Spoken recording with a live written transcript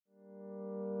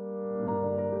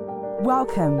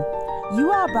Welcome. You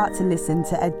are about to listen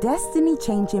to a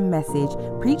destiny-changing message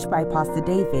preached by Pastor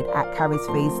David at Charis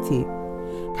Phase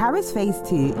 2. Charis Phase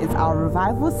 2 is our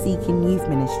revival-seeking youth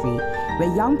ministry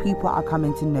where young people are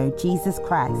coming to know Jesus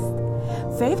Christ.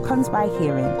 Faith comes by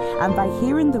hearing, and by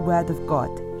hearing the word of God.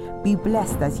 Be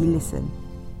blessed as you listen.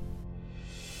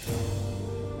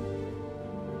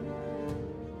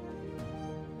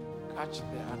 Catch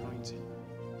the anointing.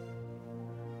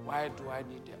 Why do I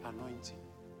need the anointing?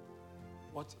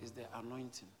 What is the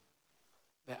anointing?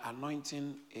 The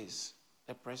anointing is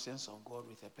the presence of God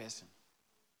with a person.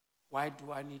 Why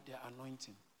do I need the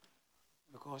anointing?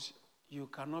 Because you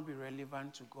cannot be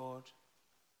relevant to God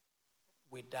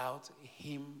without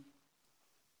Him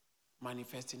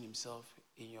manifesting Himself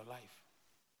in your life.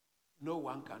 No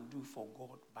one can do for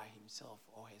God by himself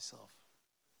or herself.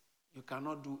 You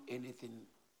cannot do anything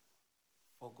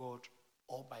for God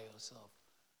all by yourself.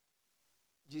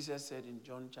 Jesus said in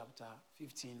John chapter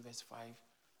 15, verse 5,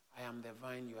 I am the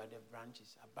vine, you are the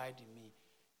branches. Abide in me.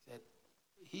 He said,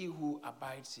 he who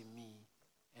abides in me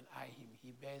and I him,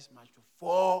 he bears much fruit.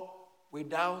 For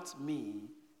without me,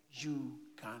 you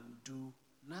can do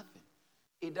nothing.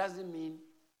 It doesn't mean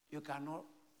you cannot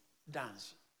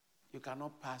dance. You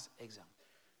cannot pass exam.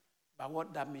 But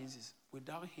what that means is,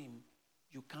 without him,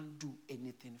 you can't do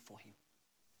anything for him.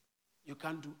 You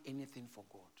can't do anything for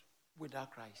God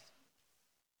without Christ.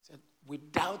 He said,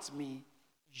 without me,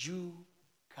 you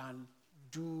can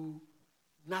do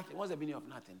nothing. What's the meaning of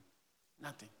nothing?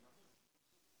 Nothing.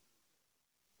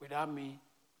 Without me,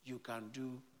 you can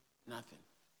do nothing.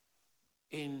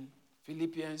 In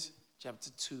Philippians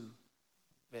chapter 2,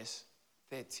 verse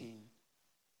 13.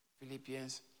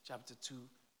 Philippians chapter 2,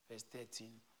 verse 13.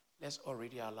 Let's all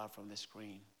read it out loud from the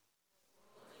screen.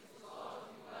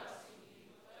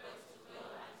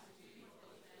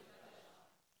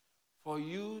 For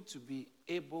you to be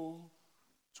able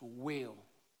to will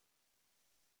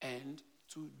and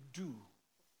to do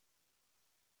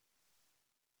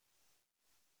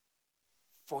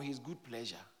for his good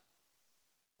pleasure.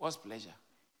 What's pleasure?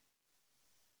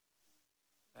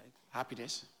 Right?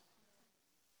 Happiness.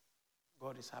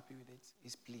 God is happy with it.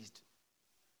 He's pleased.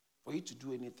 For you to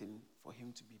do anything for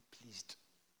him to be pleased.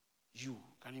 You,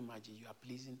 can you imagine? You are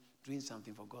pleasing, doing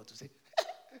something for God to say,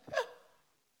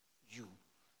 you.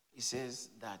 He says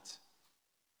that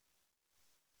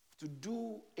to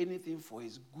do anything for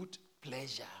his good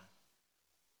pleasure,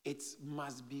 it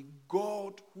must be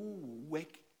God who will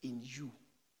work in you.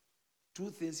 Two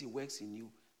things he works in you.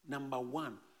 Number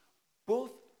one,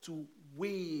 both to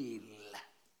will.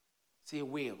 Say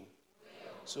will.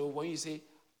 So when you say,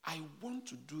 I want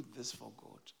to do this for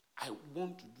God, I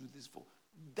want to do this for,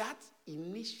 that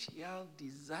initial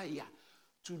desire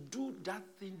to do that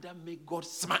thing that makes God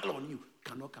smile on you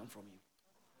cannot come from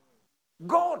you.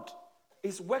 God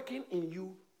is working in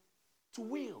you to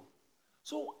will.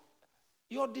 So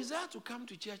your desire to come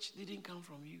to church didn't come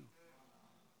from you.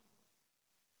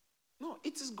 No,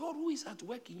 it is God who is at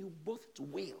work in you both to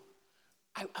will.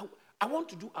 I want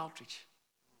to do outreach.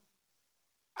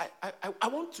 I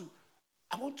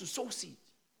want to sow seed.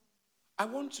 I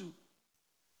want to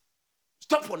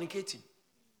stop fornicating.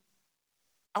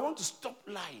 I want to stop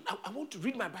lying. I want to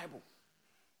read my Bible.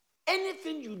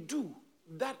 Anything you do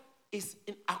that is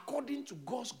according to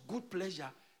God's good pleasure,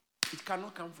 it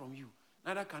cannot come from you.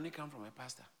 Neither can it come from a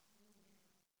pastor.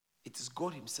 It is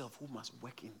God himself who must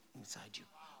work inside you.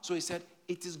 So he said,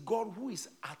 it is God who is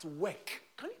at work.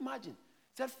 Can you imagine?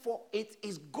 He said, for it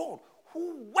is God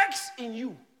who works in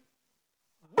you,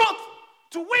 both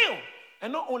to will,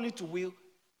 and not only to will,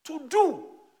 to do.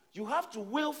 You have to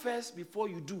will first before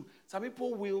you do. Some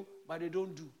people will, but they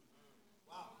don't do.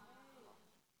 Wow.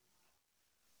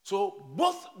 So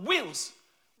both wills,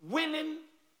 willing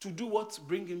to do what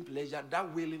brings him pleasure,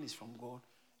 that willing is from God.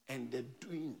 And the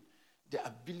doing, the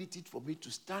ability for me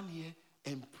to stand here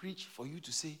and preach for you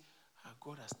to say,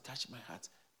 God has touched my heart.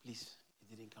 Please,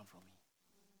 it didn't come from me.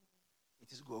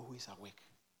 It is God who is at work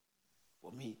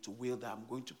for me to will that I'm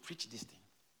going to preach this thing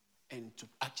and to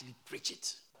actually preach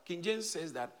it. King James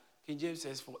says,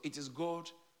 for it is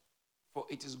God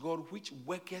which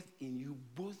worketh in you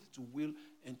both to will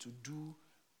and to do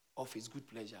of his good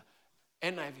pleasure.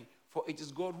 NIV, for it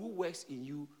is God who works in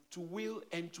you to will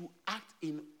and to act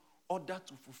in order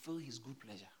to fulfill his good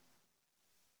pleasure.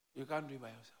 You can't do it by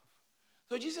yourself.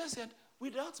 So Jesus said,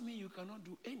 without me you cannot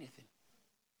do anything.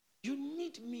 You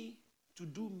need me to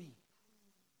do me.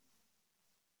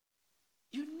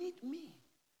 You need me.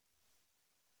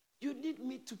 You need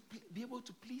me to be able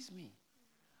to please me.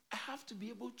 I have to be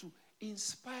able to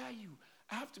inspire you.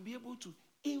 I have to be able to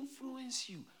influence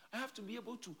you. I have to be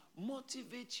able to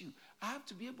motivate you. I have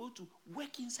to be able to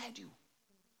work inside you.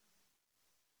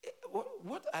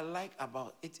 What I like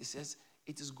about it, it says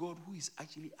it is God who is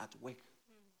actually at work.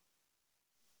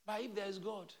 But if there is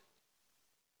God,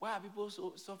 why are people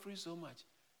suffering so much?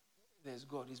 There's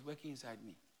God. He's working inside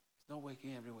me. It's not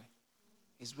working everywhere.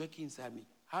 It's working inside me.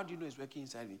 How do you know it's working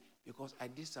inside me? Because I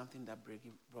did something that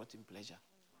brought him pleasure.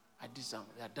 I did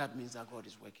something. That means that God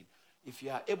is working. If you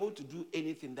are able to do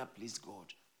anything that pleases God,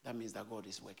 that means that God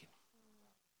is working.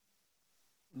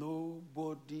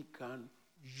 Nobody can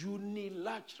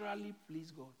unilaterally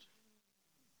please God.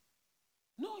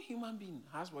 No human being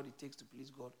has what it takes to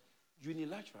please God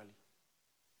unilaterally.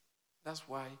 That's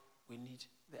why we need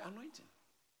the anointing.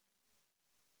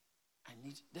 I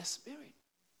need the Spirit.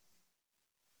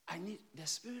 I need the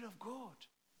Spirit of God.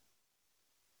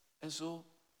 And so,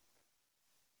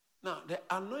 now the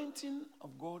anointing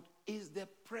of God is the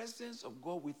presence of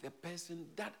God with a person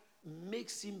that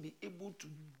makes him be able to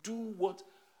do what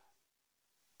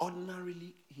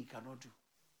ordinarily he cannot do.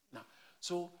 Now,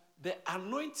 so the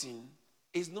anointing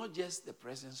is not just the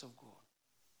presence of God,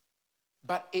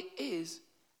 but it is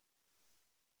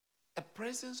a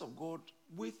presence of God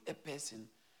with a person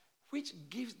which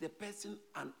gives the person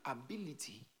an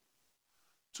ability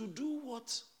to do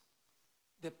what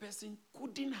the person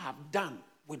couldn't have done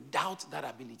without that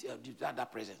ability,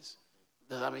 that presence.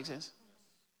 Does that make sense?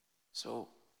 So,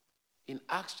 in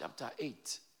Acts chapter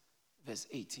 8, verse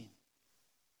 18,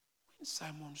 when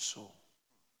Simon saw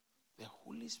the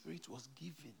Holy Spirit was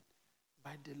given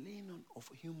by the laying on of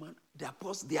the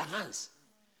apostles, their hands.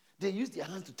 They used their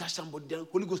hands to touch somebody, then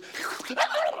Holy Ghost. What?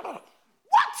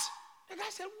 The guy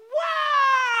said,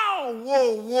 wow!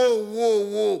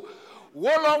 Whoa.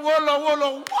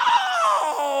 Whoa!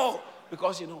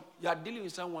 Because, you are dealing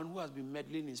with someone who has been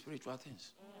meddling in spiritual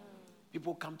things.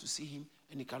 People come to see him,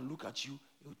 and he can look at you,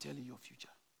 he will tell you your future.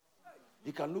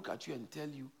 He can look at you and tell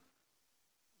you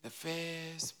the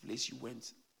first place you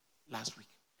went last week,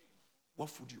 what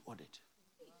food you ordered,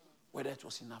 whether it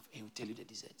was enough, and he will tell you the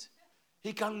dessert.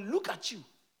 He can look at you,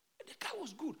 and the guy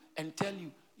was good, and tell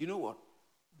you, you know what,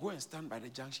 go and stand by the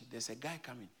junction. There's a guy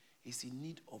coming. He's in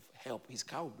need of help. His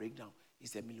car will break down.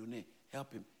 He's a millionaire.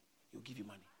 Help him. He'll give you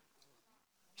money.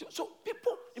 So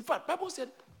people, in fact, Bible said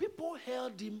people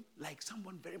held him like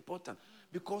someone very important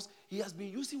because he has been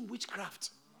using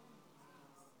witchcraft.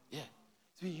 Yeah.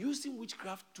 He's been using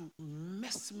witchcraft to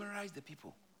mesmerize the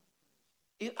people.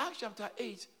 In Acts chapter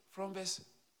 8, from verse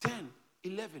 10,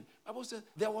 11, Bible says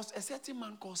there was a certain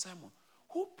man called Simon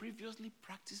who previously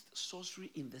practiced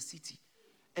sorcery in the city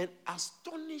and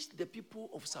astonished the people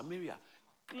of Samaria,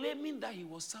 claiming that he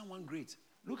was someone great.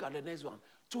 Look at the next one.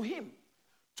 To him,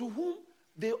 to whom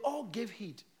they all gave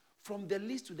heed, from the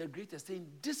least to the greatest, saying,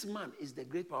 this man is the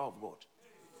great power of God.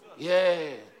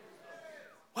 Yeah.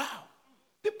 Wow.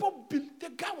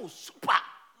 The guy was super.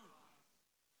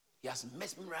 He has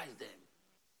mesmerized them.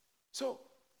 So,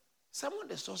 Simon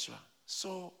the sorcerer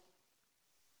saw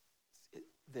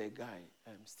the guy,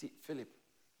 Philip.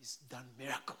 He's done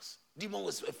miracles.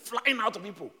 Demons were flying out of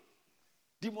people.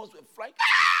 Demons were flying.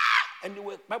 Ah! And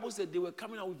Bible said they were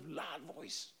coming out with loud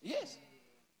voice. Yes.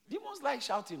 Demons like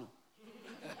shouting.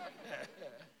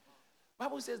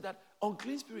 Bible says that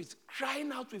unclean spirits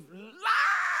crying out with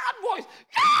loud voice.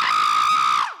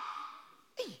 Ah!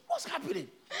 Hey, what's happening?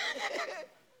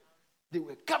 They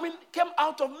came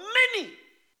out of many.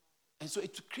 And so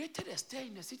it created a stir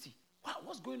in the city. Wow,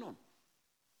 what's going on?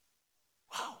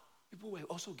 Wow, people were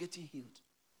also getting healed.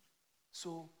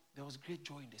 So there was great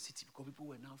joy in the city because people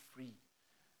were now free.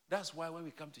 That's why when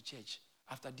we come to church,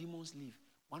 after demons leave,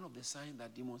 one of the signs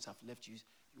that demons have left you is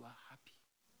you are happy.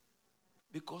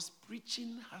 Because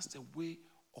preaching has a way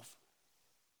of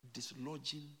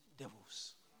dislodging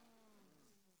devils.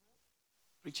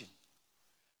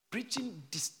 Preaching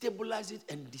destabilizes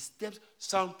and disturbs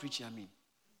sound preaching,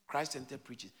 Christ-centered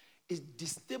preaching. It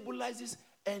destabilizes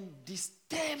and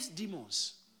disturbs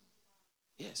demons.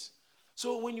 Yes.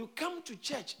 So when you come to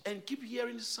church and keep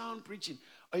hearing sound preaching,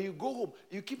 or you go home,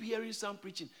 you keep hearing sound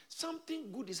preaching,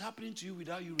 something good is happening to you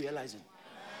without you realizing.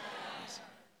 Yes.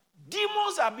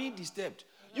 Demons are being disturbed.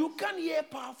 You can't hear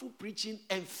powerful preaching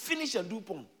and finish and do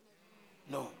porn.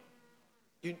 No.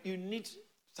 You need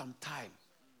some time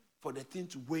for the thing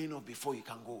to wane off before you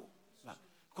can go.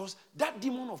 Because that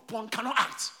demon of porn cannot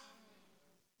act.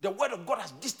 The word of God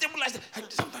has destabilized it.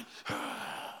 And sometimes,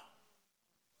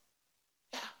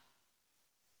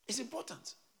 it's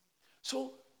important.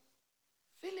 So,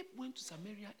 Philip went to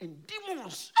Samaria and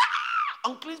demons,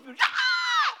 unclean spirits,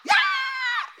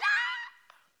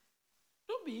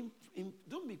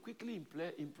 Don't be quickly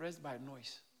impressed by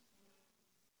noise.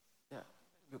 Yeah.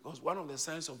 Because one of the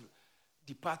signs of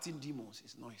departing demons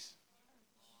is noise.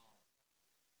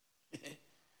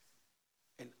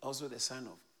 And also the sign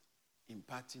of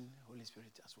imparting Holy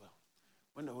Spirit as well.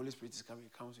 When the Holy Spirit is coming,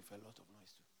 it comes with a lot of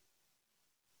noise too.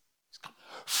 It's come.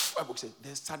 Bible says,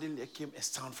 then suddenly there came a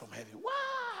sound from heaven. Wow!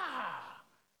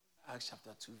 Acts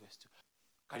chapter 2, verse 2.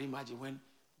 Can you imagine when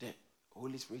the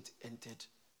Holy Spirit entered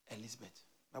Elizabeth?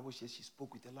 Bible says she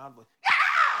spoke with a loud voice.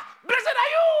 Yeah! Blessed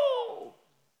are you!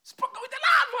 Spoke with a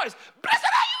loud voice. Blessed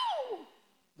are you!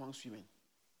 Amongst women.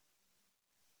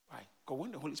 Why? Because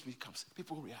when the Holy Spirit comes,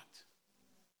 people react.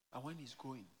 But when he's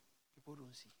going, people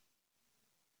don't see.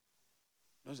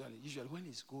 Usually when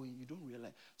he's going, you don't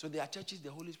realize. So there are churches the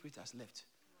Holy Spirit has left.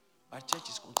 But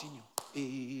churches continue.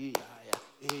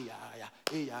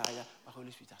 But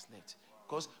Holy Spirit has left.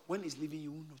 Because when he's leaving,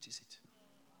 you won't notice it.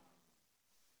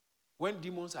 When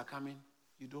demons are coming,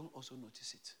 you don't also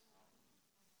notice it.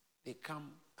 They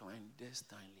come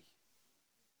clandestinely,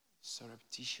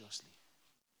 surreptitiously.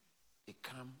 They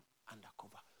come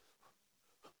undercover.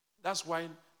 That's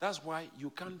why you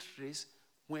can't trace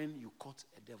when you caught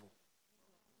a devil.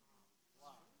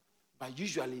 But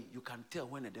usually you can tell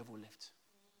when a devil left.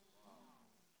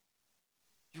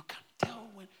 You can tell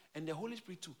when, and the Holy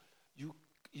Spirit too,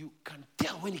 you can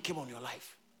tell when he came on your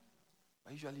life.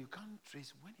 But usually you can't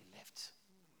trace when he left.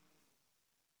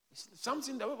 It's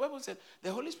something the Bible said,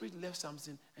 the Holy Spirit left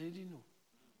something and he didn't know.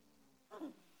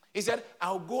 He said,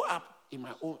 I'll go up in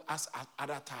my own as at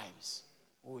other times.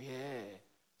 Oh yeah.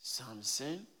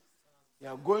 Samson, you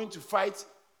are going to fight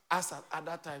us at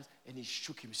other times, and he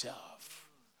shook himself.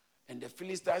 And the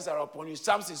Philistines are upon you.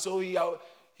 Samson, so he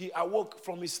awoke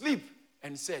from his sleep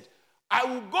and said, I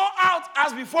will go out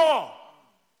as before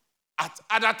at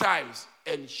other times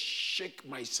and shake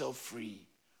myself free.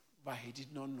 But he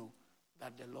did not know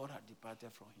that the Lord had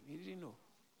departed from him. He didn't know.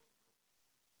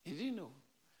 He didn't know.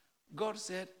 God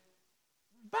said,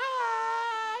 bye.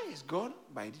 He's gone,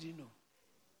 but he didn't know.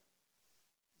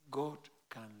 God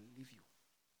can leave you.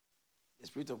 The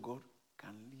Spirit of God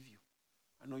can leave you.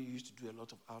 I know you used to do a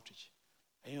lot of outreach.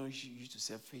 I know you used to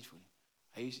serve faithfully.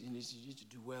 You used to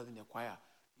do well in the choir.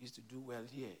 You used to do well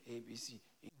here, ABC.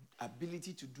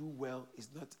 Ability to do well is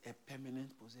not a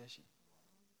permanent possession.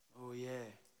 Oh, yeah.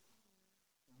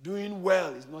 Doing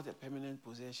well is not a permanent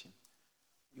possession.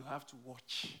 You have to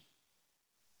watch.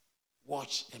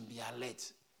 Watch and be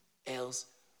alert. Else,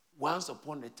 once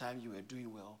upon a time you were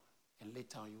doing well, and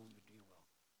later on you won't be doing well.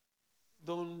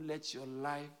 Don't let your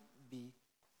life be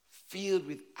filled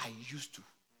with I used to.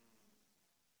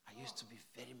 I used to be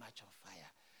very much on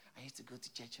fire. I used to go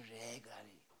to church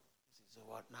regularly. So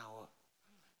what now?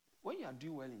 When you are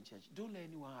doing well in church, don't let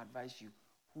anyone advise you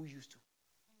who used to.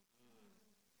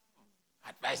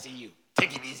 Advising you,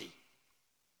 take it easy.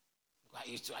 I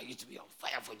used to be on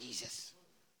fire for Jesus.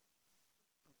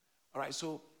 All right,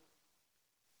 so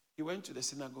he went to the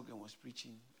synagogue and was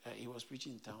preaching. He was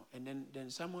preaching in town. And then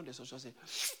Simon the sorcerer said,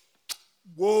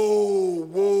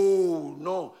 whoa,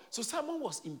 no. So Simon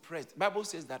was impressed. The Bible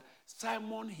says that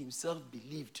Simon himself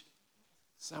believed.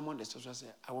 Simon the sorcerer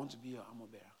said, I want to be your armor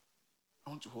bearer. I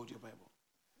want to hold your Bible.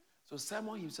 So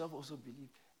Simon himself also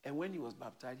believed. And when he was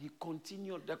baptized, he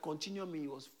continued. The continuum, he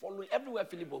was following everywhere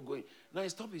Philip was going. Now he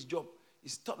stopped his job.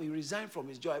 He resigned from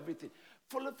his job, everything.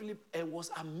 Followed Philip and was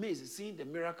amazed seeing the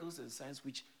miracles and signs,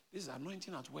 which this is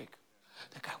anointing at work.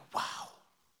 The guy, wow.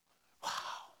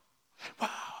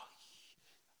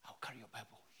 I'll carry your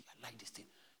Bible. I like this thing.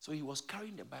 So he was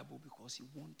carrying the Bible because he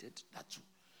wanted that too.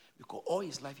 Because all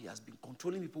his life he has been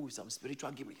controlling people with some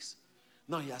spiritual gimmicks.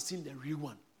 Now he has seen the real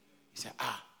one. He said,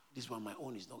 this one, my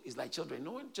own, is not. It's like children. You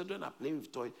know, when children are playing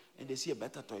with toys and they see a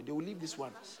better toy, they will leave this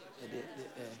one.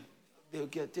 They will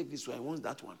take this one. I want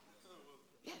that one.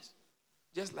 Yes.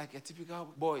 Just like a typical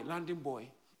boy, landing boy,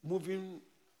 moving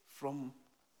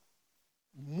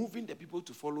the people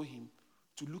to follow him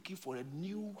to looking for a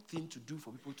new thing to do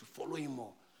for people to follow him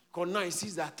more. Because now he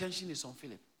sees the attention is on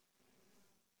Philip.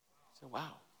 So,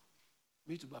 wow.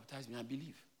 Me to baptize me, I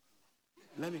believe.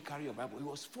 Let me carry your Bible. He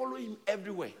was following him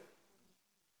everywhere.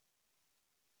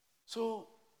 So,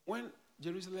 when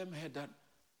Jerusalem heard that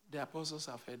the apostles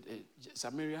have heard,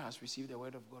 Samaria has received the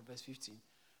word of God, verse 15,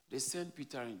 they sent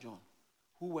Peter and John,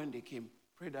 who when they came,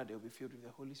 prayed that they will be filled with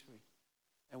the Holy Spirit.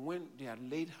 And when they had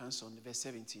laid hands on them, verse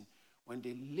 17, when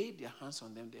they laid their hands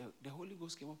on them, the Holy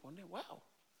Ghost came upon them. Wow.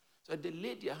 So they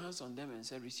laid their hands on them and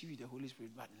said, receive the Holy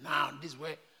Spirit. But now, this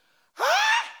way,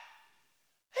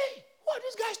 hey, who are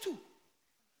these guys too?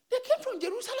 They came from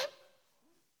Jerusalem.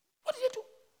 What did they do?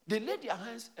 They laid their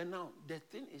hands, and now the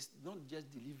thing is not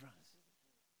just deliverance.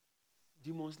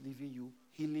 Demons leaving you,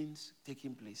 healings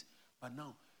taking place. But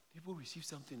now, People receive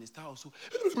something, they start also,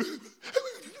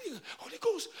 Holy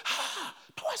Ghost,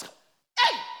 powers come.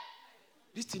 Hey!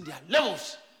 This thing, there are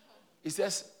levels. He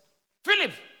says,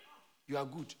 Philip, you are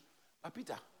good. But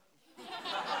Peter.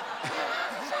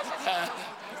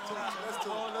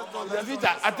 Peter,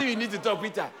 I think we need to talk,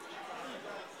 Peter.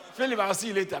 Philip, I'll see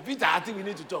you later. Peter, I think we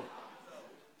need to talk.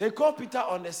 They called Peter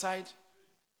on the side,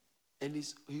 and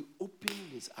he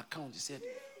opened his account. He said,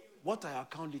 what I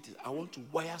account it is, I want to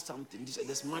wire something. He said,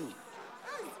 there's money.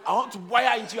 I want to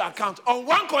wire into your account on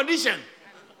one condition.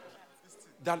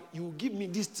 That you give me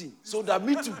this thing. So that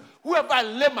me too, whoever I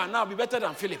lay my now, be better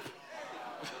than Philip.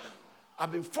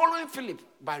 I've been following Philip,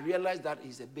 but I realized that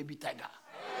he's a baby tiger.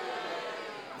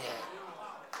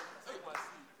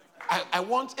 Yeah. I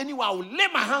want anyone I will lay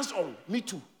my hands on. Me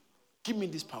too. Give me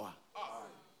this power.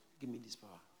 Give me this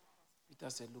power. Peter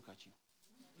said, look at you.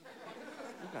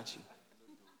 Look at you.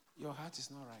 Your heart is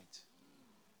not right.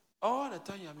 All the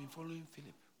time you have been following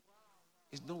Philip,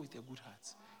 it's not with a good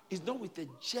heart. It's not with a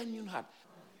genuine heart.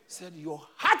 He said, your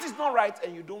heart is not right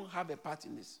and you don't have a part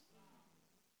in this.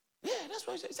 Yeah, that's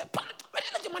why he said, where did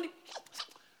you get your money?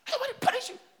 Everybody punish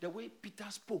you. The way Peter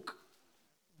spoke,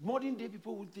 modern day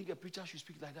people would think a preacher should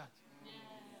speak like that. Yeah.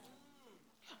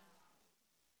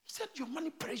 He said, your money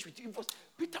perished with you.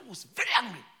 Peter was very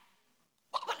angry.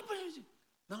 What money perished with you?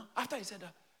 Now, after he said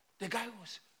that, the guy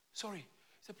was sorry.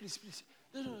 He said, please.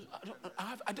 No,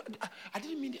 I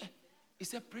didn't mean it. He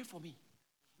said, pray for me.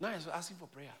 Now he's asking for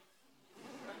prayer.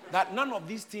 That none of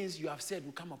these things you have said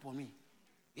will come upon me.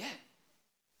 Yeah.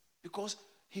 Because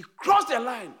he crossed the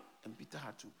line and Peter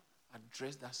had to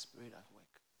address that spirit at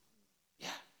work. Yeah.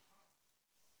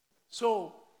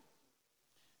 So,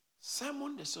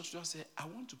 Simon the sorcerer said, I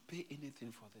want to pay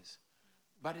anything for this.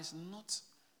 But it's not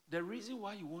the reason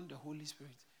why you want the Holy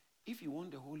Spirit. If you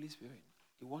want the Holy Spirit,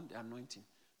 you want the anointing.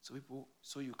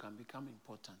 So you can become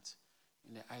important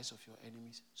in the eyes of your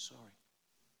enemies. Sorry.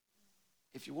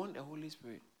 If you want the Holy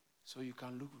Spirit, so you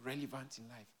can look relevant in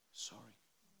life. Sorry.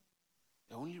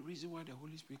 The only reason why the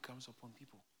Holy Spirit comes upon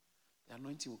people, the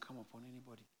anointing will come upon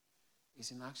anybody. It's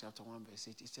in Acts chapter 1 verse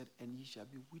 8. It said, and ye shall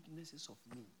be witnesses of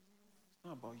me. It's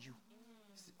not about you.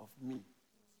 It's of me.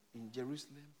 In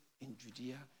Jerusalem, in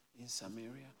Judea, in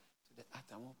Samaria, to the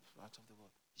uttermost part of the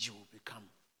world. You will become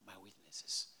my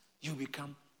witnesses. You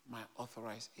become my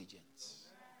authorized agents.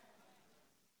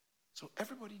 So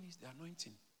everybody needs the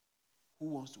anointing. Who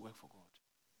wants to work for God?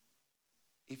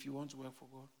 If you want to work for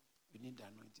God, you need the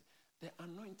anointing. The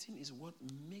anointing is what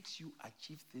makes you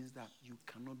achieve things that you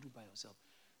cannot do by yourself.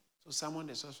 So someone,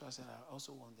 the sorcerer, said, I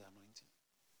also want the anointing.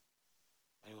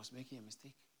 But he was making a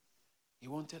mistake. He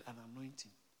wanted an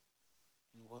anointing.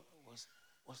 He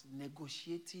was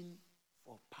negotiating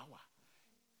for power.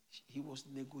 He was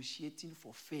negotiating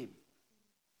for fame.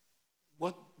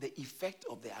 What the effect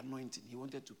of the anointing, he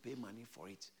wanted to pay money for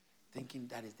it, thinking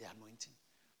that is the anointing.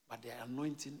 But the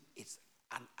anointing is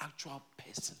an actual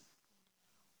person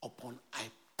upon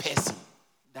a person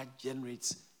that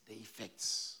generates the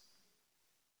effects.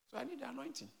 So I need the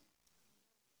anointing.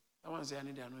 Someone say, I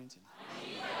need the anointing. I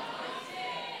need the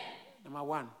anointing. Number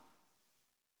one,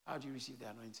 how do you receive the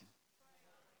anointing?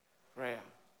 Prayer.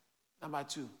 Number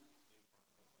two,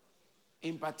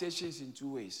 impartation is in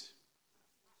two ways.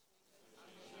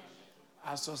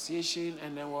 Association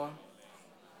and then what?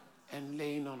 And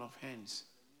laying on of hands.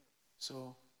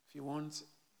 So if you want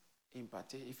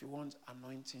impartation, if you want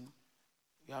anointing,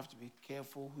 you have to be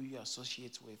careful who you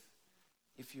associate with.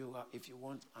 If you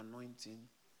want anointing,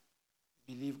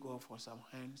 believe God for some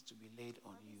hands to be laid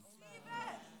on you.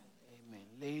 Amen.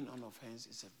 Laying on of hands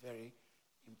is a very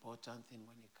important thing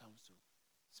when it comes to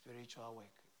spiritual work.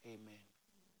 Amen.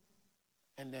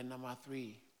 And then number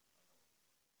three,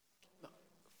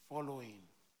 following.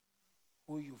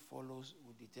 Who you follow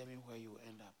will determine where you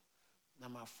end up.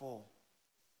 Number four,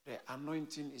 the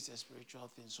anointing is a spiritual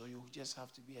thing, so you just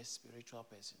have to be a spiritual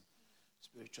person.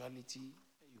 Spirituality,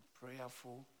 you're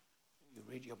prayerful, you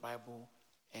read your Bible,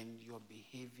 and your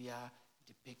behavior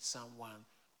depicts someone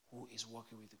who is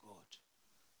working with God.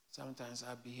 Sometimes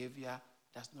our behavior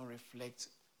does not reflect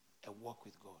a walk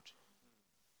with God.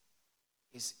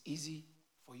 It's easy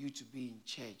for you to be in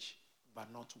church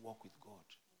but not to walk with God.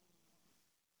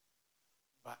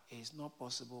 But it's not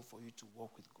possible for you to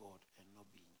walk with God and not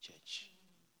be in church.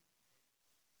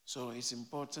 So it's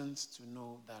important to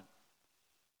know that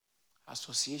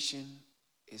association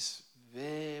is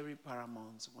very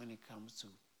paramount when it comes to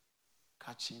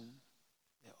catching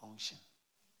the unction.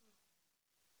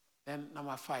 Then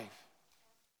number five.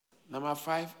 Number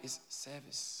five is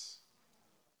service.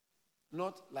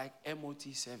 Not like MOT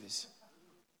service.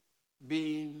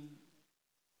 Being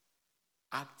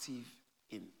active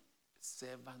in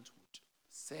Servanthood.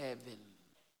 Serving.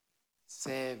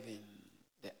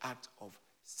 The act of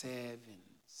serving.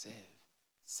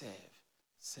 Serve.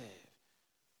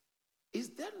 Is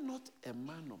there not a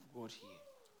man of God here?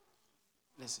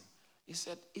 Listen. He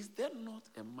said, is there not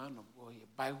a man of God here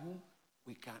by whom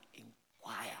we can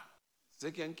inquire?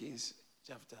 2 Kings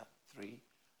chapter 3.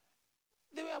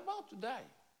 They were about to die.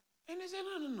 And they said,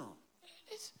 no.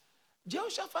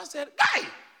 Jehoshaphat said, guy,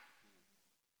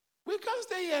 we can't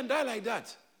stay here and die like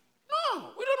that.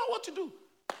 No, we don't know what to do.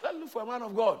 Let's look for a man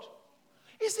of God.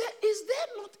 He said, is there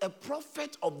not a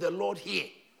prophet of the Lord here?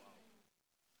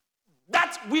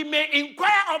 That we may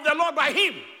inquire of the Lord by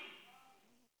him.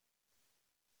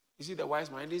 You see, the wise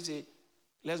man, they say,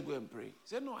 let's go and pray. He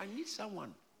said, no, I need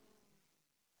someone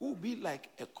who will be like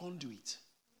a conduit.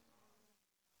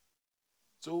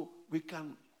 So we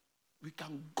can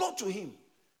go to him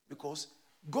because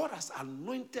God has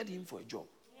anointed him for a job.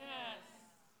 Yes.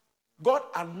 God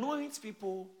anoints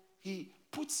people. He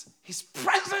puts his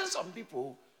presence on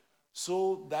people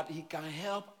so that he can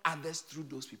help others through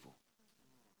those people.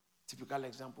 Typical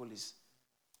example is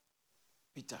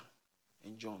Peter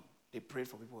and John. They prayed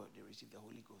for people, they received the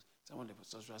Holy Ghost. Someone the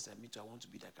pastor said, me too, I want to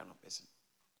be that kind of person.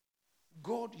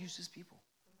 God uses people.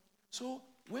 So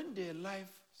when their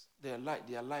lives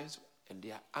and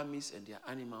their armies and their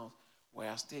animals were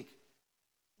at stake,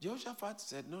 Jehoshaphat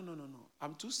said, no.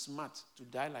 I'm too smart to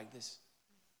die like this.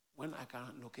 When I can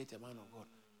locate a man of God,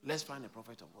 let's find a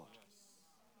prophet of God.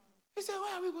 He said,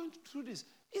 why are we going through this?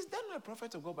 Is there not a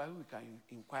prophet of God by whom we can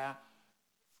inquire?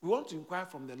 We want to inquire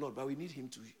from the Lord, but we need him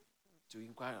to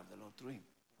inquire of the Lord through him.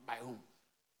 By whom?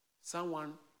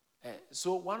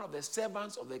 So one of the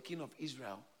servants of the king of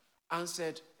Israel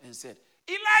answered and said,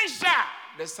 Elisha,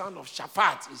 the son of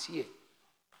Shaphat, is here.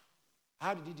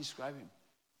 How did he describe him?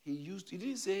 He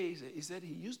didn't say, he said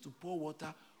he used to pour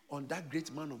water on that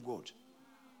great man of God.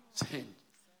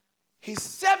 His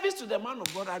service to the man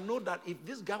of God, I know that if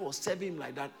this guy was serving him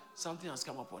like that, something has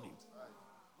come upon him.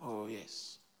 Oh,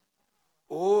 yes.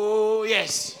 Oh,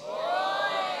 yes.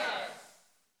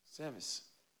 Service.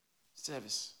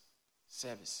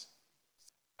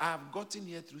 I have gotten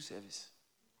here through service.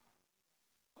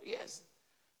 Yes.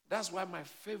 That's why my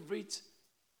favorite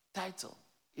title,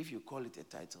 if you call it a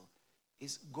title,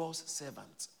 is God's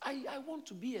servant. I want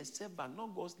to be a servant,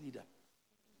 not God's leader.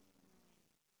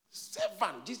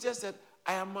 Servant. Jesus said,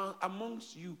 I am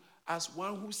amongst you as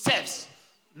one who serves.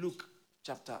 Luke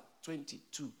chapter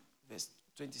 22, verse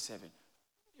 27.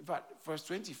 In fact, verse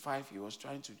 25, he was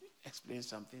trying to explain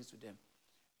some things to them.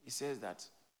 He says that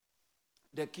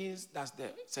the kings, that's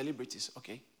the celebrities,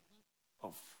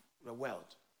 of the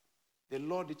world, they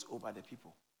lord it over the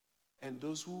people. And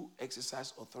those who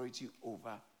exercise authority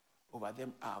over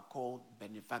them are called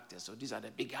benefactors. So these are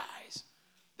the big guys.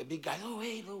 The big guys,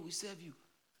 we serve you.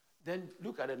 Then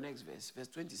look at the next verse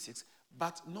 26.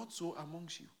 But not so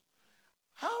amongst you.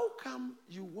 How come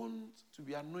you want to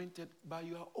be anointed, but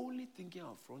you are only thinking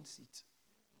of front seat?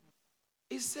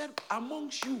 He said,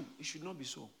 amongst you, it should not be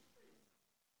so.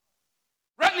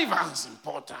 Relevance,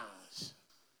 importance.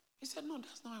 He said, no,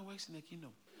 that's not how it works in the kingdom.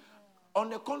 On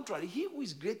the contrary, he who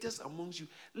is greatest amongst you,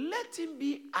 let him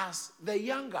be as the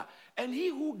younger, and he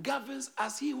who governs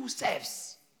as he who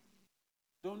serves.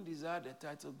 Don't desire the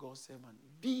title God's servant.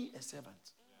 Be a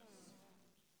servant.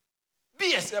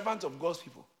 Be a servant of God's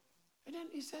people. And then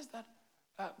he says that,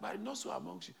 but not so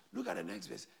amongst you. Look at the next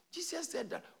verse. Jesus said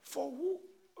that, for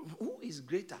who is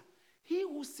greater? He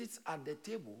who sits at the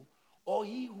table or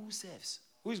he who serves?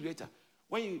 Who is greater?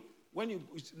 When you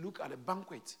look at a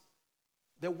banquet,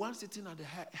 the one sitting at the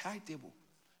high table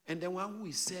and the one who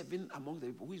is serving among the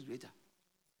people, who is greater?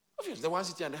 Obviously, the one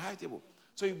sitting at the high table.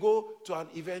 So you go to an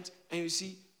event and you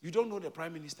see, you don't know the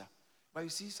prime minister, but you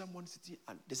see someone sitting,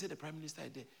 and they say the prime minister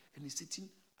is there, and he's sitting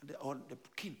on the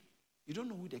king. You don't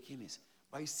know who the king is,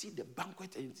 but you see the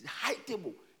banquet and it's a high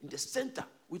table in the center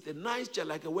with a nice chair,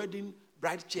 like a wedding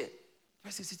bride chair. The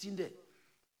person sitting there.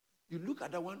 You look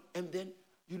at that one, and then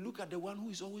you look at the one who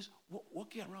is always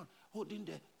walking around, holding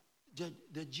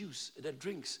the juice, the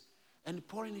drinks, and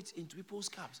pouring it into people's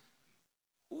cups.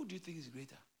 Who do you think is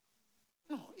greater?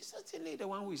 No, it's certainly the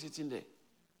one who is sitting there.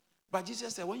 But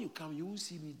Jesus said, when you come, you won't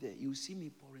see me there. You will see me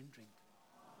pouring drink.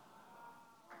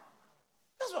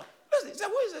 That's what. He said,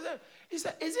 who is it? He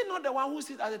said, is it not the one who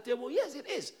sits at the table? Yes, it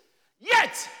is.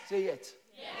 Yet, say yet.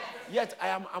 Yes. Yet I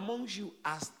am amongst you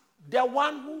as the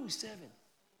one who is serving.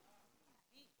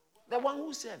 The one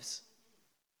who serves.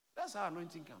 That's how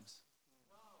anointing comes.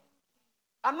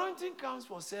 Anointing comes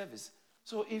for service.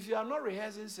 So if you are not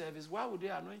rehearsing service, why would they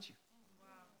anoint you?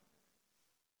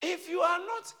 If you are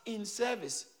not in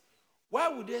service, why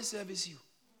would they service you?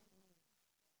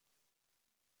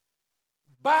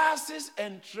 Buses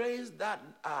and trains that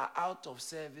are out of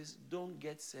service don't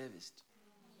get serviced.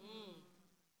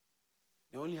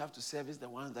 They only have to service the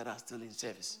ones that are still in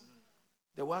service.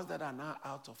 The ones that are now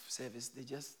out of service, they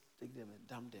just take them and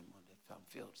dump them on the farm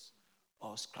fields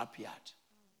or scrapyard.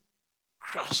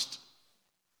 Crushed.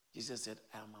 Jesus said,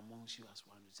 I am amongst you as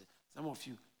one. He said, some of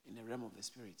you in the realm of the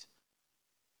spirit,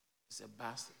 it's a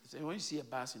bus. So when you see a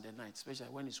bus in the night, especially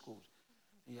when it's cold,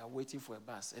 and you are waiting for a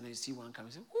bus, and then you see one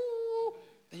coming, you say, ooh,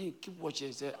 then you keep watching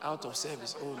and say, out of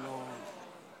service. Oh no.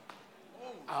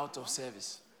 Out of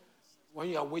service. When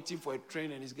you are waiting for a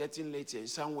train and it's getting late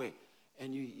somewhere,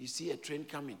 and you see a train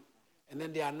coming, and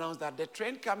then they announce that the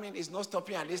train coming is not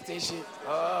stopping at this station.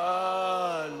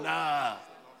 Oh, nah.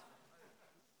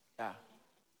 Yeah.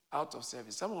 Out of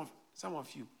service. Some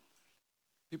of you,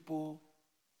 people's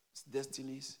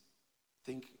destinies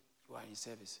think you are in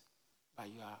service, but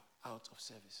you are out of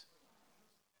service.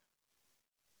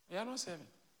 You are not serving.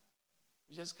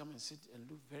 You just come and sit and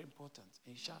look very important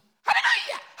and shout,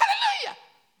 hallelujah, hallelujah,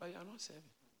 but you are not serving.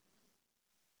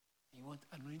 You want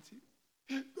anointing?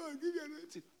 God, give you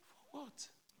anointing. For what?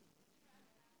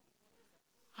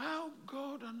 How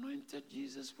God anointed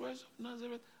Jesus Christ of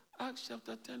Nazareth, Acts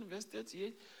chapter 10, verse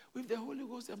 38, with the Holy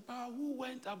Ghost and power, who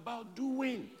went about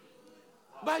doing.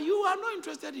 But you are not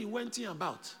interested in went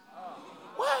about.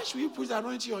 Why should we put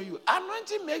anointing on you?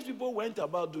 Anointing makes people went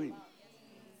about doing.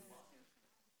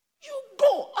 You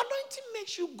go. Anointing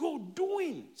makes you go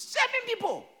doing. Serving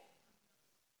people.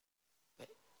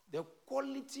 The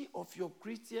quality of your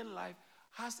Christian life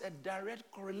has a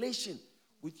direct correlation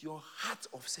with your heart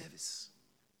of service.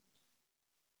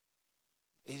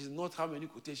 It is not how many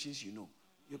quotations you know.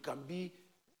 You can be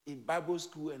in Bible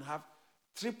school and have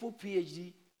triple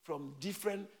PhD from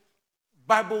different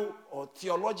Bible or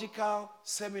theological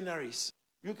seminaries.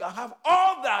 You can have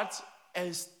all that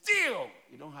and still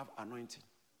you don't have anointing.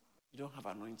 You don't have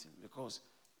anointing because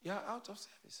you are out of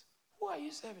service. Who are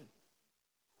you serving?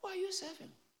 Who are you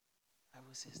serving? The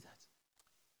Bible says that.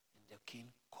 And the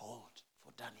king called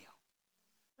for Daniel.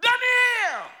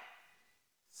 Daniel!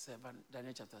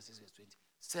 Daniel chapter 6 verse 20.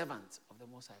 Servant of the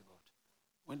Most High God.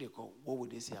 When they call, what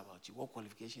would they say about you? What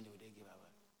qualification would they give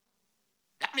about you?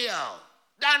 Daniel!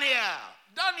 Daniel!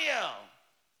 Daniel!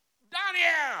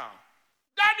 Daniel!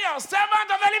 Daniel,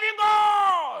 servant of the living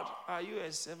God! Are you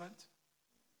a servant?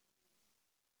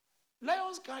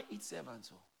 Lions can't eat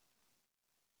servants.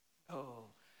 Oh,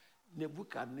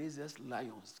 Nebuchadnezzar's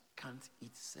lions can't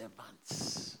eat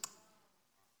servants.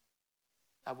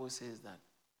 The Bible says that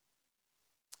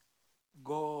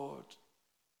God,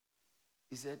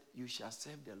 he said, you shall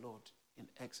serve the Lord in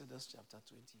Exodus chapter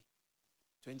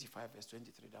 25 verse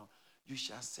 23 down. You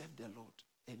shall serve the Lord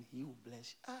and he will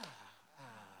bless you.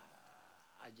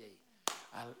 Ajay.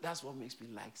 That's what makes me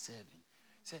like serving.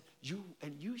 He said,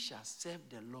 you shall serve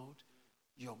the Lord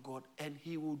your God and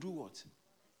he will do what?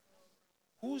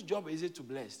 Whose job is it to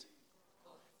bless?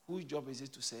 Whose job is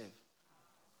it to serve?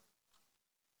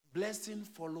 Blessing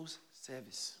follows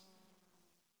service.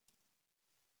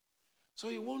 So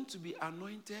you want to be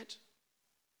anointed,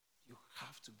 you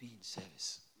have to be in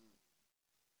service.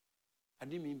 I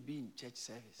didn't mean be in church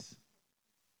service.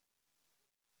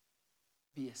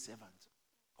 Be a servant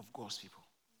of God's people.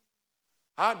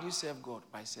 How do you serve God?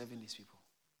 By serving his people.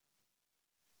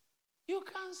 You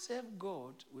can't serve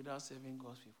God without serving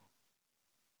God's people.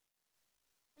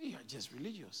 You are just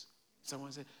religious.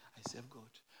 Someone say, I serve God.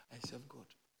 I serve God.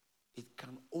 It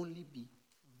can only be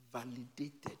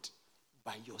validated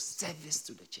by your service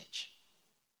to the church.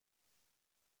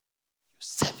 Your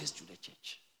service to the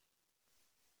church.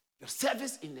 Your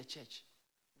service in the church.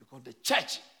 Because the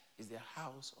church is the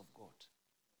house of God.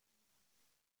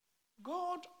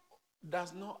 God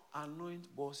does not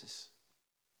anoint bosses.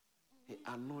 He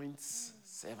anoints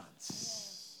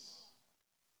servants.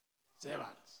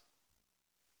 Servants.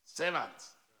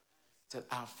 Servants. He said,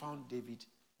 I have found David,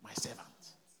 my servant.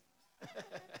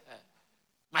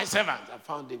 My servant. I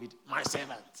found David, my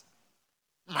servant.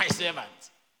 My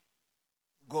servant.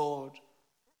 God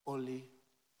only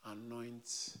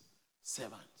anoints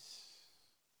servants.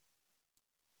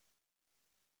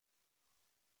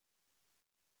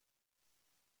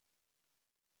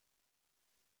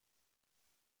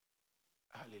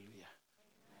 Hallelujah.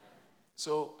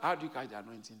 So, how do you catch the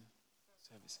anointing?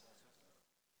 Service.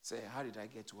 Say, how did I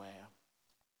get to where I am?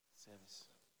 Service.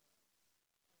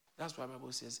 That's why the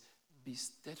Bible says, be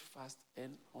steadfast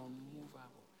and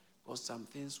unmovable. Because some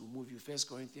things will move you. 1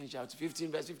 Corinthians chapter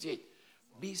 15, verse 58.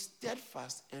 Be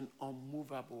steadfast and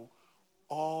unmovable,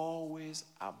 always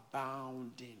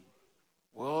abounding.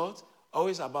 What?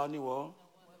 Always abounding what?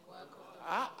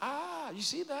 You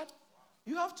see that?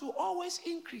 You have to always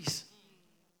increase.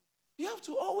 You have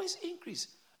to always increase.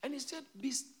 And he said,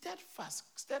 be steadfast.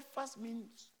 Steadfast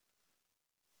means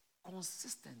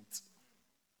consistent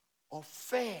or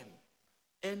firm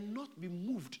and not be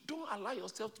moved. Don't allow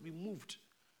yourself to be moved.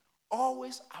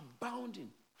 Always abounding.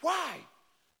 Why?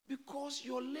 Because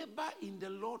your labor in the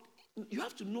Lord, you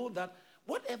have to know that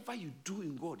whatever you do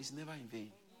in God is never in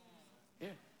vain. Yeah.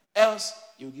 Else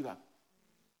you give up.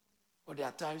 But there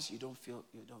are times you don't feel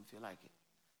like it.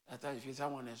 There are times you feel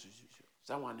someone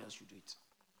else should do it.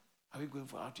 Are we going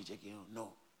for outreach again?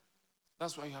 No.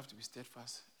 That's why you have to be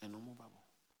steadfast and unmovable.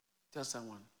 Tell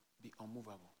someone, be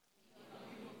unmovable.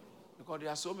 Because there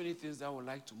are so many things that would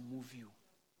like to move you,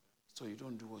 so you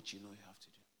don't do what you know you have to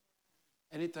do.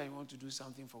 Anytime you want to do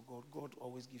something for God, God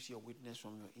always gives you a witness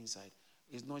from your inside.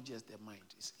 It's not just the mind,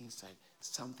 it's inside.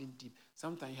 It's something deep.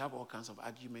 Sometimes you have all kinds of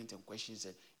arguments and questions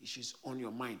and issues on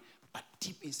your mind, but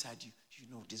deep inside you, you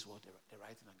know this is what the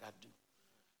right thing I got to do.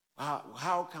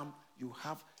 How come you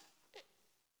have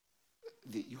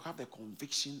the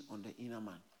conviction on the inner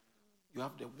man? You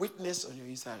have the witness on your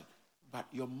inside, but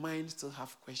your mind still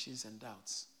have questions and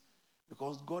doubts.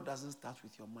 Because God doesn't start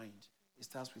with your mind. It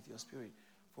starts with your spirit.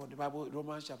 For the Bible,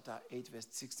 Romans chapter 8, verse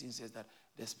 16 says that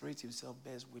the Spirit himself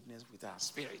bears witness with our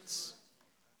spirits.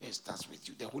 It starts with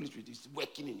you. The Holy Spirit is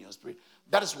working in your spirit.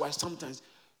 That is why sometimes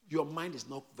your mind is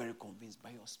not very convinced,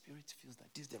 but your spirit feels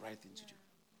that this is the right thing to do.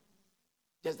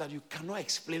 Just that you cannot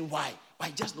explain why, but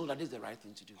you just know that this is the right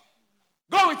thing to do.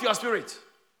 Go with your spirit,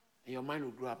 and your mind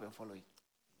will grow up and follow it.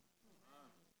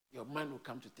 Your mind will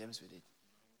come to terms with it.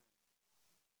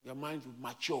 Your mind will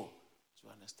mature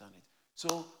to understand it.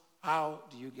 So, how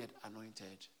do you get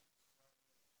anointed?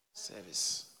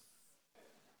 Service.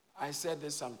 I said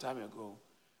this some time ago.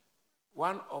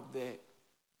 One of the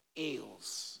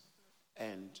ails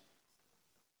and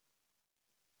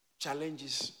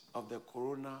challenges of the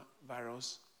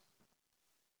coronavirus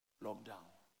lockdown.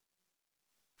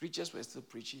 Preachers were still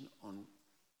preaching on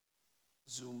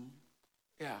Zoom.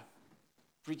 Yeah,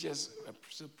 preachers were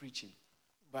still preaching.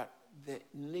 But the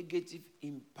negative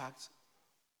impact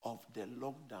of the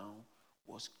lockdown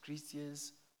was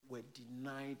Christians were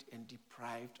denied and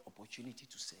deprived opportunity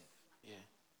to serve. Yeah.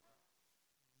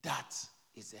 That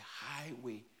is a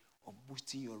highway of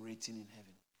boosting your rating in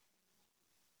heaven.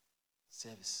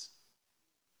 Service.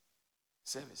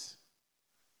 Service.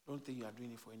 Don't think you are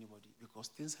doing it for anybody, because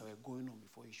things were going on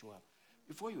before you show up.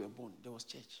 Before you were born, there was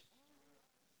church.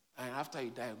 And after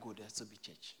you die and go, there'll still be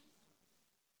church.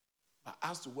 But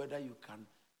as to whether you can,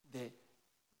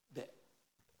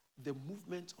 the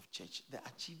movement of church, the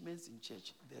achievements in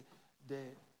church, the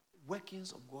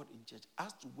workings of God in church,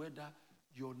 as to whether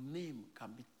your name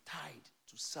can be tied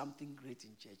to something great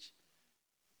in church,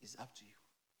 is up to you.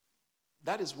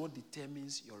 That is what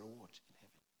determines your reward in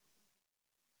heaven.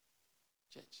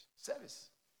 Church, service.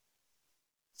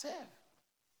 Serve.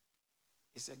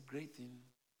 It's a great thing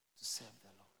to serve the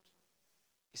Lord.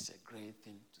 It's a great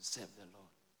thing to serve the Lord.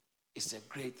 It's a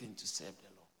great thing to serve the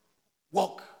Lord.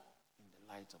 Walk in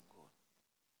the light of God.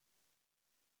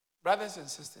 Brothers and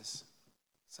sisters,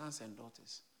 sons and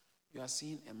daughters, you are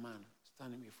seeing a man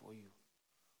standing before you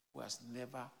who has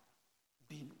never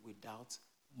been without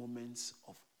moments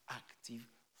of active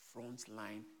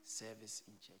frontline service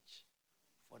in church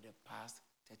for the past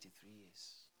 33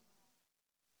 years.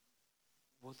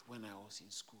 Both when I was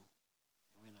in school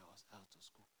and when I was out of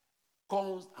school.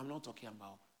 I'm not talking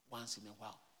about once in a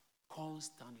while.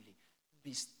 Constantly.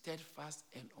 Be steadfast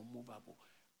and unmovable.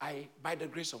 By the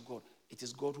grace of God, it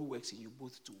is God who works in you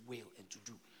both to will and to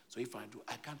do. So if I do,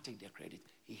 I can't take the credit.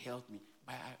 He helped me,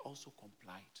 but I also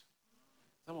complied.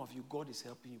 Some of you, God is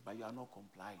helping you, but you are not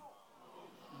complying.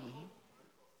 Mm-hmm.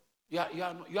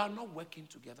 You are not working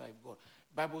together with God.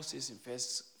 Bible says in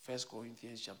First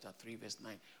Corinthians chapter 3, verse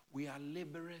 9, we are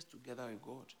laborers together with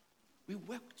God. We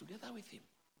work together with him.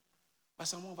 But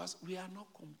some of us, we are not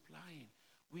complying.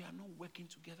 We are not working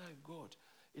together with God.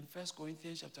 In 1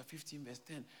 Corinthians chapter 15, verse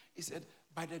 10, he said,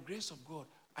 by the grace of God,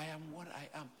 I am what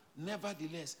I am.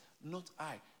 Nevertheless, not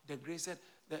I. The grace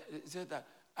said that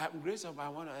I'm grace of my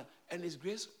one, and his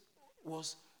grace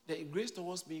the grace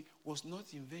towards me was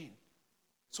not in vain.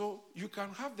 So you can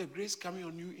have the grace coming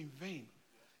on you in vain.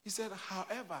 He said,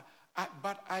 however,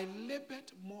 but I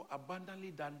labored more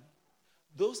abundantly than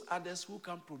those others who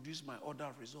can produce my other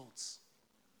results.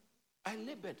 I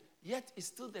labored, yet it's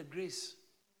still the grace.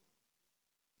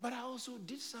 But I also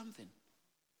did something.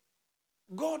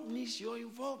 God needs your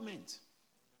involvement.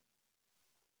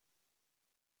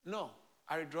 No,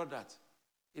 I withdraw that.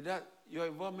 Your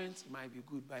involvement might be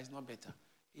good, but it's not better.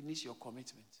 It needs your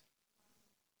commitment.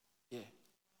 Yeah.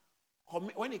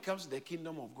 When it comes to the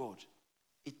kingdom of God,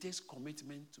 It takes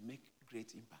commitment to make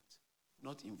great impact,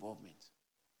 not involvement.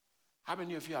 How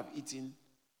many of you have eaten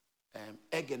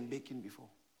egg and bacon before?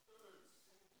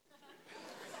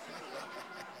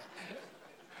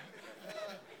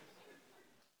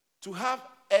 To have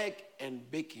egg and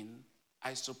bacon,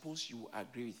 I suppose you will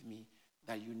agree with me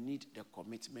that you need the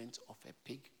commitment of a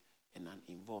pig and an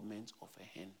involvement of a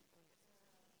hen.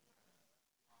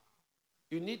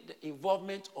 You need the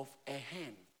involvement of a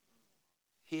hen.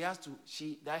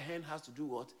 That hen has to do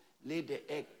what? Lay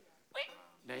the egg.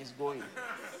 Then it's going.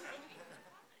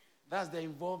 That's the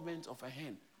involvement of a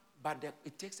hen. But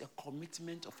it takes a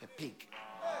commitment of a pig.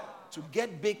 To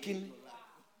get bacon,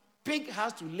 pig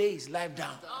has to lay his life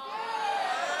down.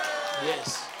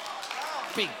 Yes.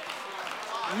 Pig.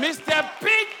 Mr.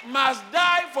 Pig must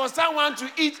die for someone to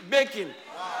eat bacon.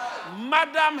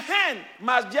 Madam Hen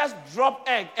must just drop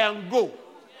egg and go.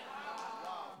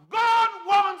 God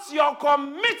wants your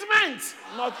commitment,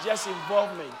 not just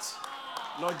involvement.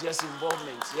 Not just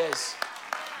involvement, yes.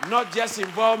 Not just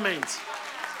involvement.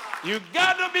 You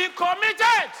got to be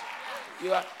committed.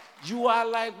 You are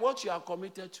like what you are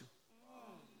committed to.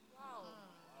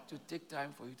 To take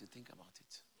time for you to think about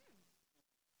it.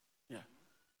 Yeah.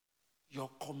 Your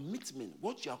commitment,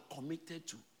 what you are committed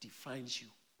to, defines you.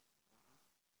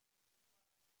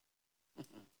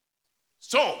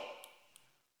 So,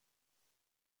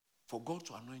 for God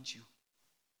to anoint you,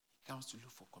 He comes to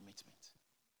look for commitment.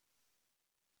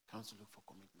 Comes to look for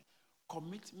commitment.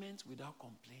 Commitment without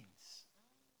complaints.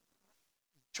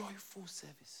 Joyful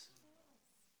service.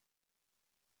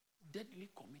 Deadly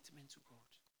commitment to God.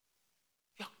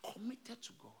 You are committed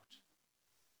to God.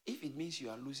 If it means you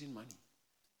are losing money,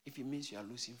 if it means you are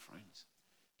losing friends,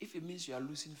 if it means you are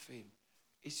losing fame,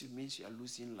 if it means you are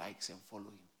losing likes and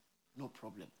following, no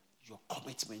problem. Your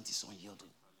commitment is unyielding.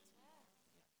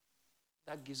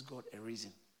 That gives God a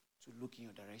reason to look in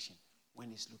your direction when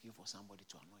He's looking for somebody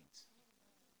to anoint.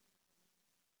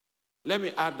 Let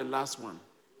me add the last one.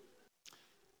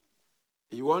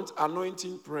 You want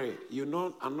anointing, pray. You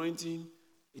know anointing,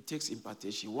 it takes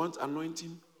impartation. You want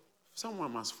anointing,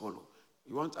 someone must follow.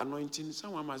 You want anointing,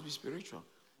 someone must be spiritual.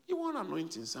 You want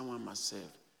anointing, someone must serve.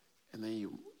 And then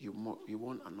you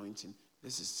want anointing.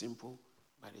 This is simple,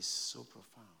 but it's so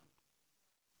profound.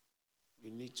 You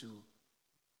need to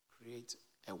create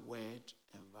a word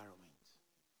environment.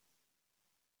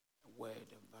 A word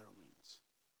environment.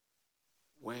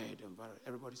 Word environment.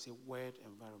 Everybody say word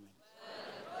environment.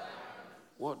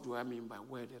 What do I mean by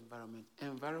word environment?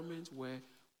 Environment where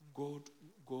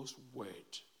God's word,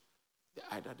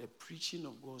 either the preaching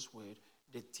of God's word,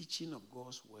 the teaching of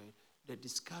God's word, the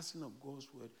discussing of God's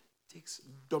word takes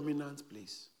dominant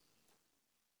place.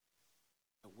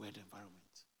 A word environment.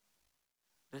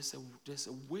 There's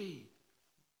a way.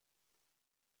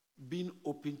 Being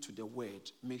open to the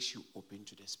word makes you open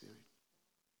to the Spirit.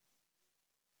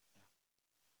 Yeah.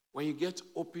 When you get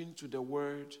open to the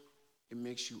word, it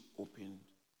makes you open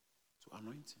to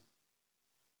anointing.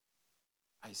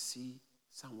 I see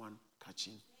someone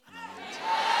catching an anointing.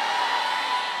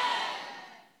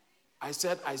 I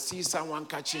said, I see someone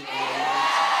catching an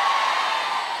anointing.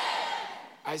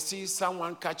 I see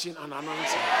someone catching an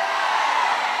anointing.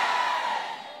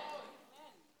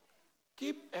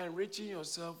 Keep enriching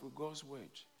yourself with God's word.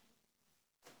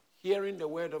 Hearing the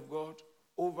word of God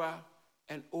over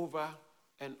and over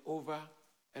and over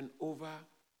and over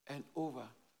and over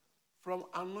from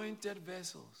anointed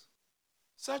vessels.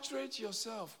 Saturate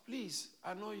yourself, please.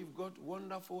 I know you've got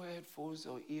wonderful headphones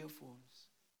or earphones.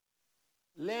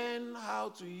 Learn how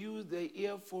to use the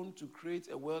earphone to create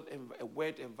a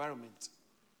word environment.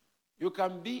 You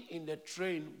can be in the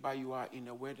train, but you are in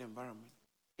a word environment.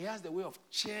 It has the way of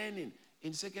churning.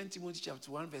 In 2 Timothy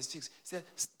chapter 1, verse 6, it says,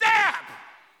 stir up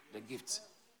the gifts.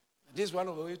 This is one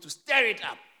of the ways to stir it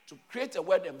up. To create a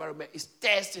word environment is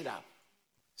stir it up.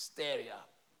 Stir it up.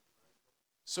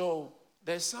 So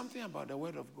there's something about the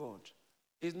word of God.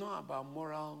 It's not about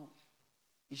moral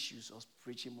issues or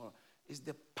preaching moral. It's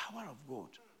the power of God.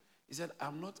 He said,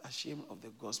 I'm not ashamed of the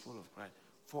gospel of Christ,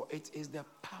 for it is the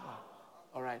power.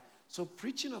 All right? So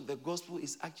preaching of the gospel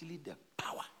is actually the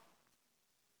power.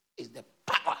 It's the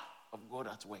power of God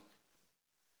at work.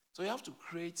 So you have to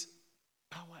create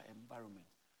power environment.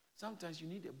 Sometimes you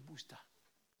need a booster.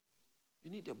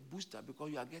 You need a booster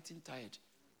because you are getting tired.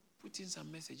 Put in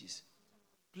some messages.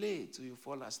 Play till you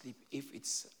fall asleep if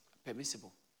it's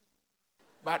permissible.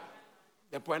 But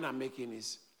the point I'm making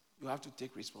is you have to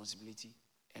take responsibility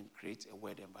and create a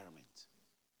word environment.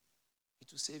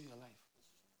 It will save your life.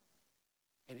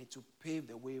 And it will pave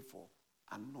the way for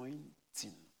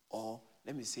anointing, or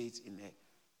let me say it in a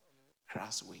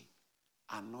crass way,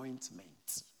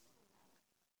 anointment.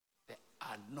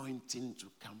 anointing to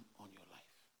come on your life.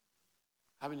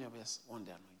 How many of us want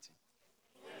the anointing?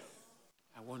 Yes.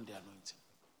 I want the anointing.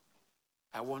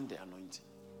 I want the anointing.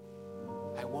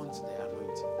 I want the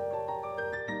anointing.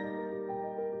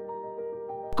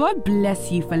 God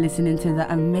bless you for listening to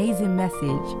the amazing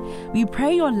message. We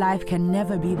pray your life can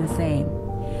never be the same.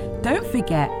 Don't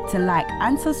forget to like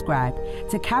and subscribe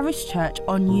to Charis Church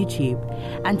on YouTube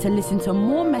and to listen to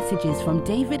more messages from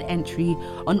David Antwi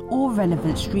on all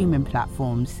relevant streaming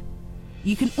platforms.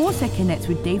 You can also connect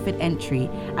with David Antwi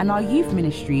and our youth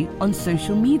ministry on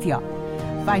social media.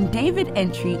 Find David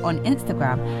Antwi on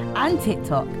Instagram and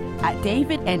TikTok at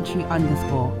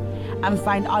DavidAntwi_, and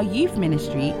find our youth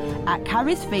ministry at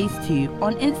Charis Phase 2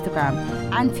 on Instagram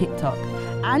and TikTok,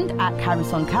 and at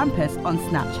Charis on Campus on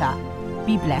Snapchat.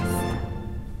 Be blessed.